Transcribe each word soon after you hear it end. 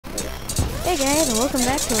Hey guys, and welcome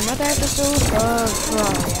back to another episode of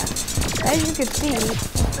Terraria. As you can see,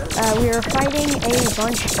 we are fighting a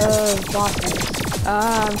bunch of bosses.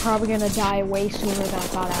 I'm probably gonna die way sooner than I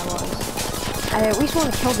thought I was. I at least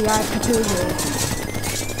want to kill the Eye of Cthulhu.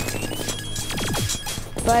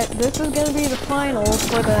 But this is gonna be the final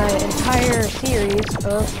for the entire series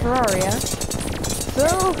of Terraria.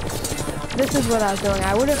 So, this is what I was doing.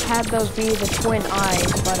 I would have had those be the twin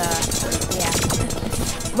eyes, but yeah.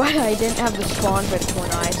 But I didn't have the spawn with twin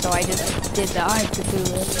eyes, so I just did the Eye of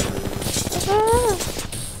Cthulhu.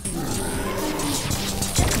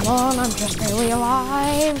 Come on, I'm just barely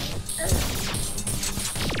alive.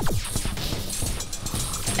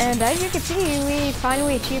 And as you can see, we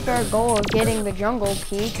finally achieved our goal of getting the jungle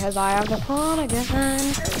key, because I have the pawn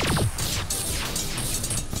again.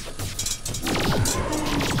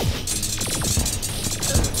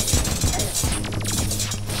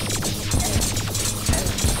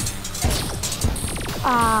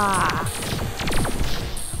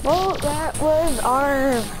 Well, that was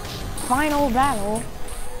our final battle.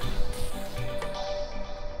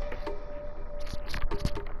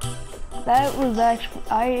 That was actually,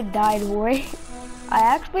 I died way. I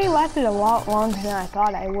actually lasted a lot longer than I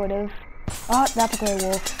thought I would have. Oh, that's a gray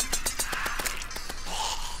wolf.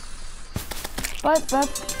 But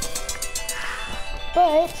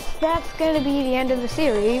that's gonna be the end of the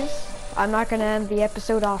series. I'm not gonna end the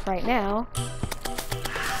episode off right now.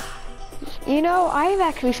 You know, I've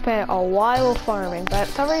actually spent a while farming, but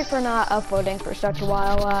sorry for not uploading for such a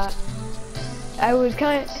while. I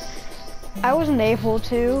wasn't able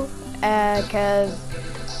to, cause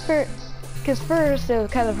first it was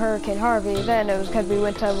because of Hurricane Harvey, then it was because we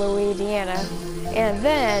went to Louisiana, and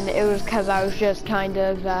then it was because I was just kind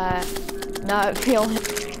of, then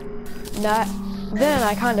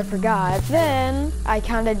I kind of forgot, then I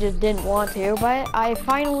kind of just didn't want to, but I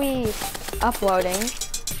finally uploading.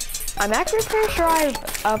 I'm actually pretty sure I've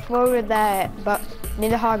uploaded that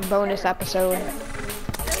Nidahogg bonus episode.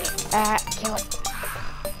 Kill it.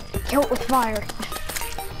 Kill it with fire.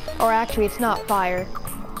 Or actually, it's not fire.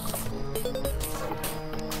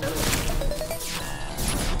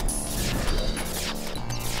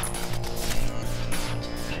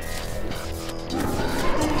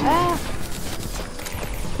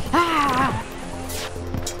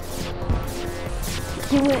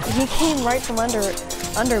 He came right from under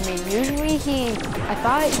me. Usually I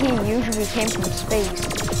thought he usually came from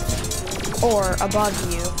space or above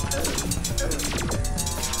you.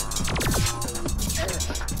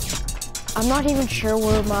 I'm not even sure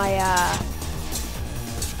where my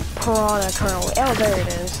piranha currently. Oh, there it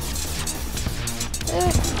is.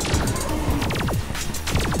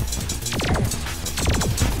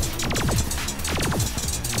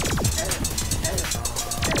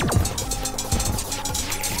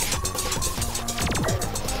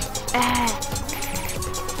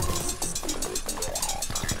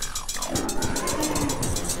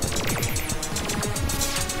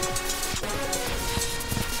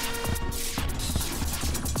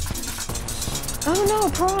 Oh no,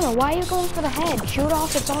 Piranha, why are you going for the head? Shoot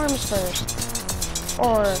off its arms first.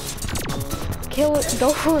 Or kill it, go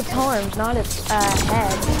for its arms, not its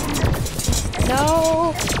head.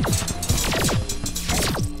 No!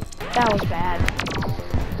 That was bad.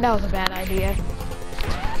 That was a bad idea.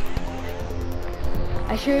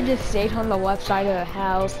 I should have just stayed on the left side of the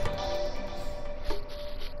house.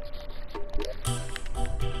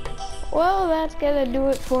 Well, that's gonna do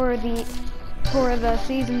it for the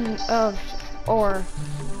season of or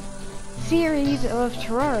series of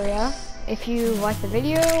Terraria. If you like the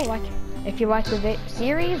video, if you like the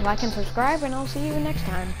series, like and subscribe, and I'll see you next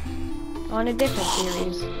time on a different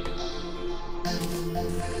series.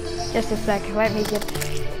 Just a sec, let me get.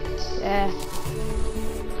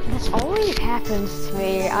 This always happens to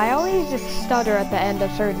me. I always just stutter at the end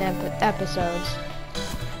of certain episodes.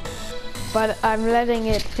 But I'm letting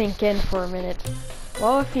it sink in for a minute.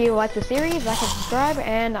 Well, if you like the series, like and subscribe,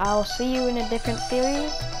 and I'll see you in a different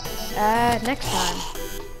series next time.